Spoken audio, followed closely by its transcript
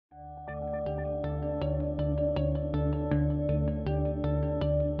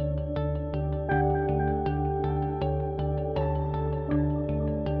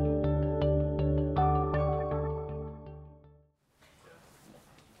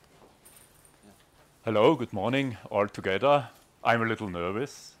Hello, good morning all together. I'm a little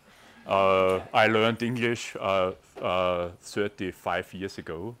nervous. I learned English 35 years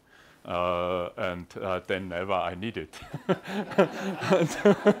ago, and then never I need it.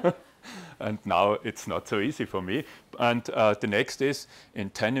 And now it's not so easy for me. And the next is, in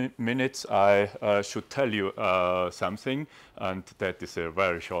 10 minutes, I should tell you something, and that is a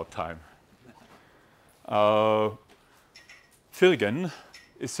very short time. Virgen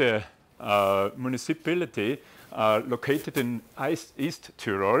is a municipality located in East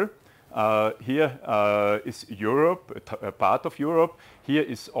Tyrol. Here is Europe, a part of Europe. Here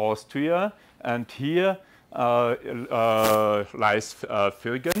is Austria, and here lies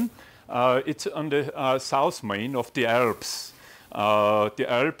Virgen. It's on the south main of the Alps. The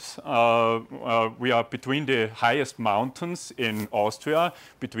Alps, we are between the highest mountains in Austria,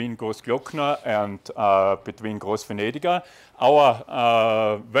 between Großglockner and between Großvenediger.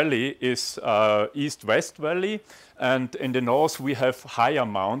 Our valley is east-west valley, and in the north we have higher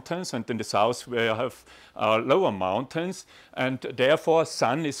mountains, and in the south we have lower mountains, and therefore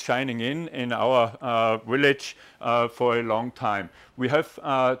sun is shining in our village for a long time. We have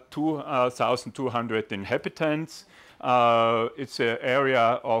 2,200 inhabitants. It's an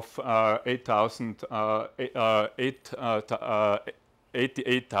area of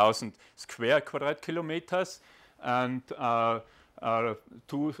 88,000 square kilometers, and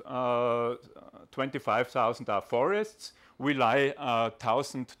 25,000 are forests. We lie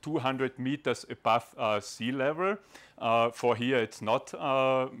 1,200 meters above sea level. For here it's not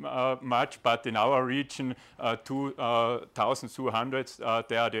much, but in our region 2,200,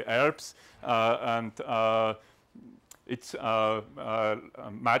 they are the Alps, and it's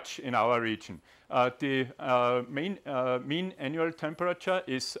much in our region. The mean annual temperature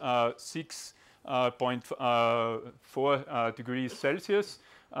is 6.4 degrees Celsius.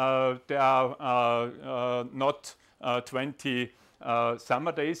 There are not 20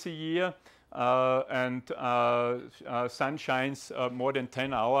 summer days a year, and sun shines more than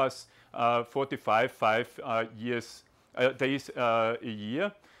 10 hours, 45 days a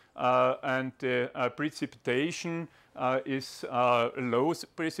year. And precipitation is low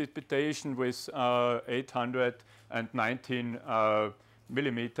precipitation with 819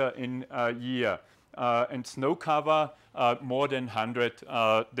 millimeter in a year, and snow cover more than 100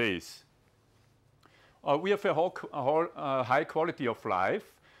 days. We have a high quality of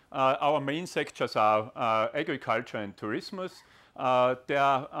life. Our main sectors are agriculture and tourism.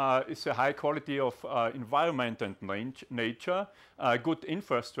 There is a high quality of environment and nature, good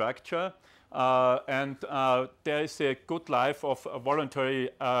infrastructure, and there is a good life of voluntary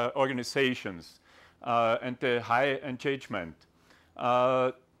organizations and a high engagement.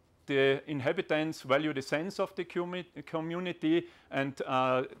 The inhabitants value the sense of the community, and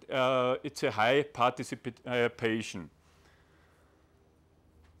it's a high participation.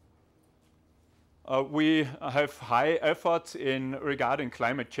 We have high efforts regarding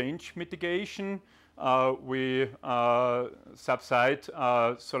climate change mitigation. We subside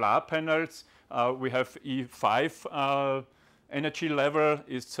solar panels. We have E5 energy level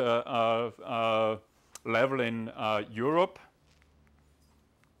is level in Europe.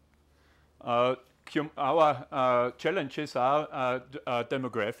 Our challenges are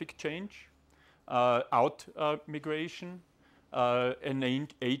demographic change, out migration, an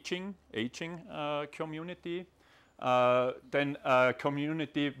aging community, then a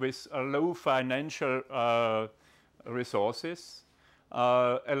community with low financial resources,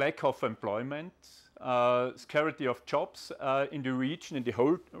 a lack of employment, scarcity of jobs in the region, in the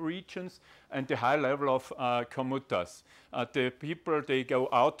whole regions, and the high level of commuters. The people, they go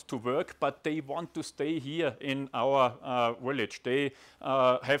out to work, but they want to stay here in our village. They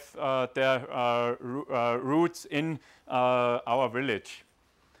have their roots in our village.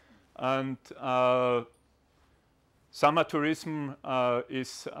 And summer tourism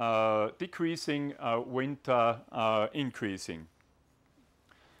is decreasing, winter increasing.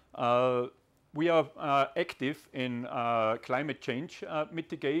 We are active in climate change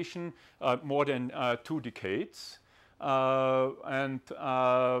mitigation more than 2 decades, and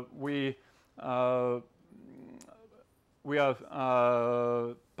we are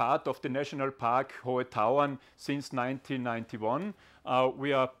part of the National Park Hohe Tauern since 1991.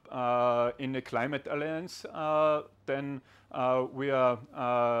 We are in a climate alliance. Then we are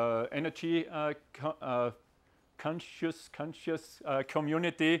energy conscious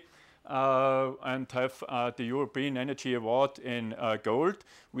community. And have the European Energy Award in gold.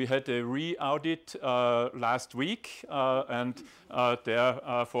 We had a re-audit last week, and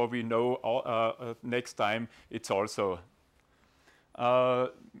therefore we know next time it's also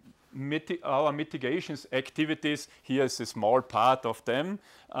our mitigations activities, here is a small part of them.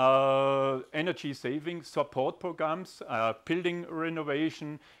 Energy saving support programs, building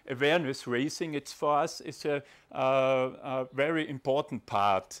renovation, awareness raising, it's for us, it's a very important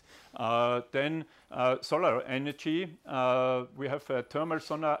part. Then solar energy, we have thermal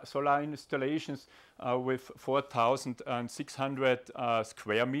solar installations with 4,600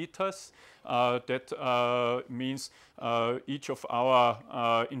 square meters. That means each of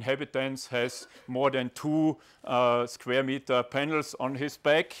our inhabitants has more than 2 square meter panels on his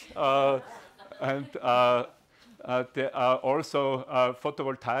back. And there are also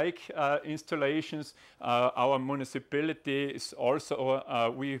photovoltaic installations. Our municipality is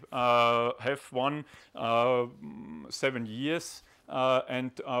also, we have one 7 years.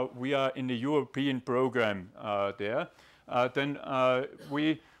 And we are in the European program there. Then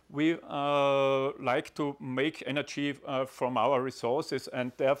we like to make energy from our resources,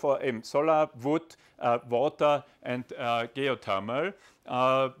 and therefore solar, wood, water, and geothermal.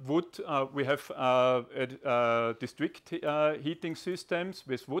 Wood, we have district heating systems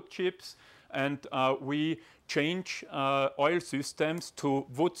with wood chips, and we change oil systems to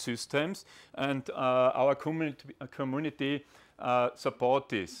wood systems, and our community support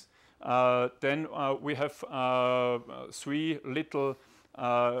this. Then we have 3 little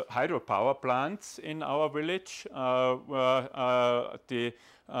hydropower plants in our village, where the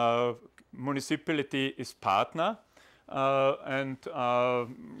municipality is partner, and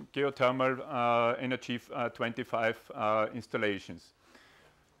geothermal energy 25 installations.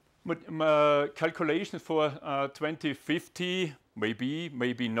 Calculations for 2050,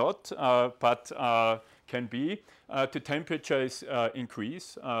 maybe not, but can be. The temperature is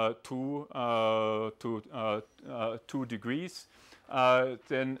increase to 2 degrees.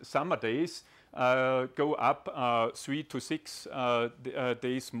 Then summer days go up 3 to 6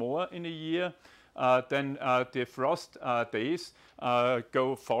 days more in a year. Then the frost days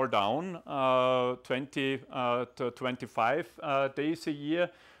fall down 20 to 25 days a year.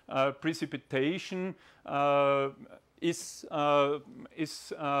 Precipitation is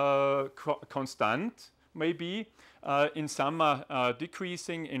constant, maybe. In summer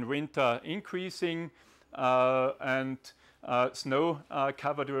decreasing, in winter increasing, and snow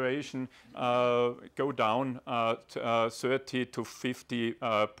cover duration go down 30 to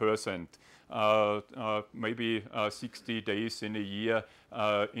 50%. Maybe 60 days in a year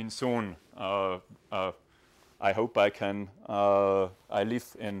in zone. I hope I can, I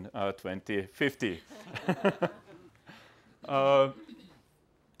live in 2050.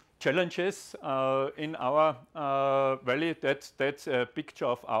 Challenges in our valley, that's a picture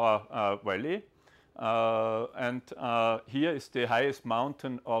of our valley. And here is the highest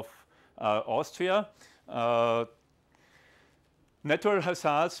mountain of Austria. Natural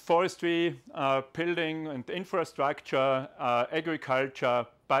hazards, forestry, building and infrastructure, agriculture,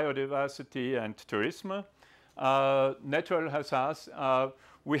 biodiversity, and tourism. Natural hazards,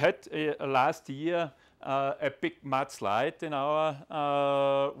 we had last year a big mudslide in our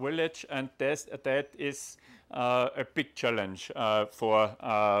village, and that is a big challenge for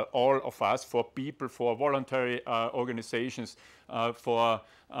all of us, for people, for voluntary organizations, for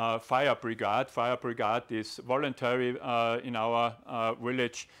fire brigade. Fire brigade is voluntary in our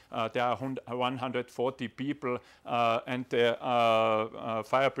village. There are 140 people, and the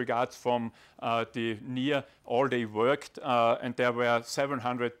fire brigades from the near all they worked, and there were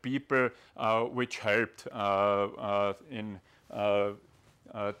 700 people which helped in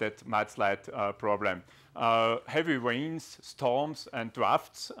that mudslide problem. Heavy rains, storms, and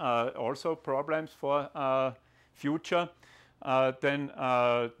drafts also problems for future. Then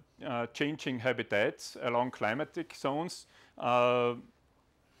changing habitats along climatic zones,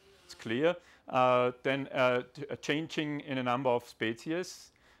 it's clear. Then changing in a number of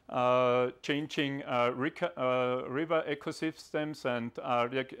species, changing river ecosystems, and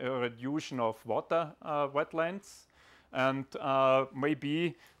reduction of water wetlands. And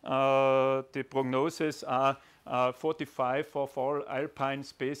maybe the prognosis are 45 of all alpine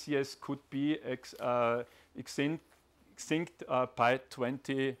species could be extinct by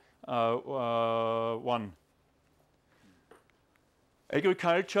 21.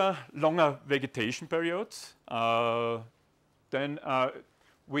 Agriculture, longer vegetation periods. Then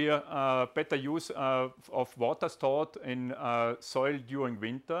we are better use of water stored in soil during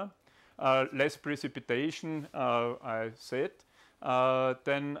winter. Less precipitation, I said.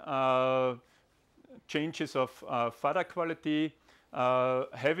 Then changes of fodder quality,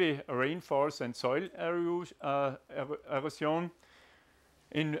 heavy rainfalls and soil erosion.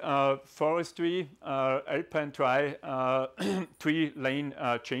 In forestry, Alpine try tree-lane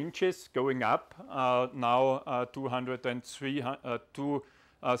changes going up, now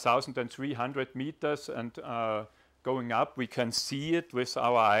 2,300 meters and going up. We can see it with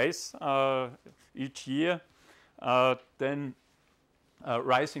our eyes each year. Then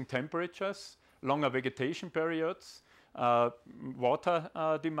rising temperatures, longer vegetation periods, water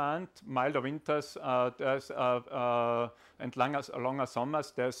demand, milder winters, and longer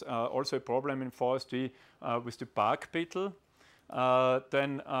summers. There's also a problem in forestry with the bark beetle.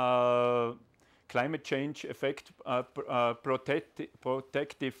 Then climate change affect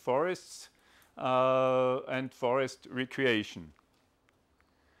protective forests and forest recreation.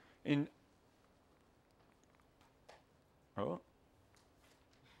 In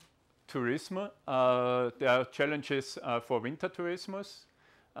tourism, there are challenges for winter tourism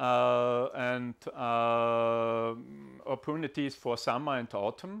and opportunities for summer and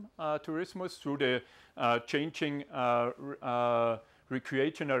autumn tourism through the changing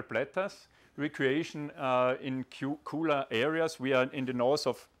recreational plateaus. Recreation in cooler areas. We are in the north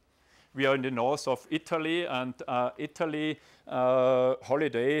of Italy, and Italy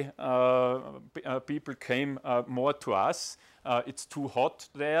holiday people came more to us. It's too hot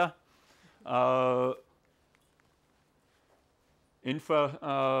there.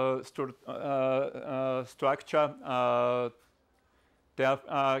 Infrastructure. There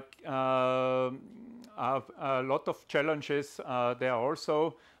are a lot of challenges there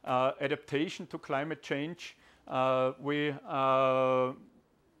also. Adaptation to climate change. We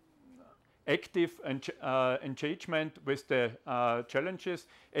active engagement with the challenges,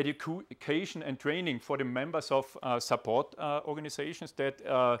 education and training for the members of support organizations.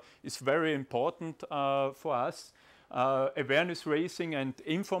 That is very important for us. Awareness raising and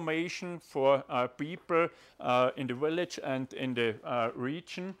information for people in the village and in the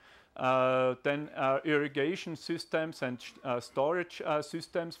region. Then irrigation systems and storage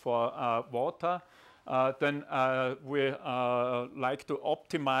systems for water. Then we like to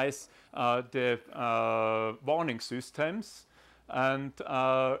optimize the warning systems and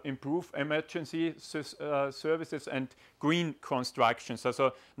improve emergency services and green constructions.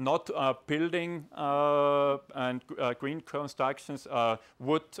 So not building and green constructions,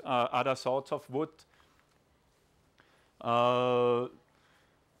 wood, other sorts of wood.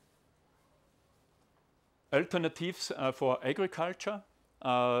 Alternatives for agriculture.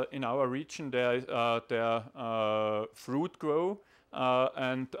 In our region, there fruit grow,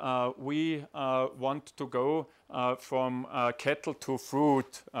 and we want to go from cattle to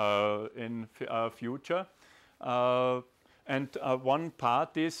fruit in future. And one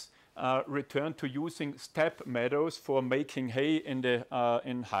part is return to using steppe meadows for making hay in the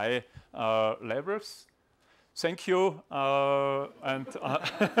in high levels. Thank you, and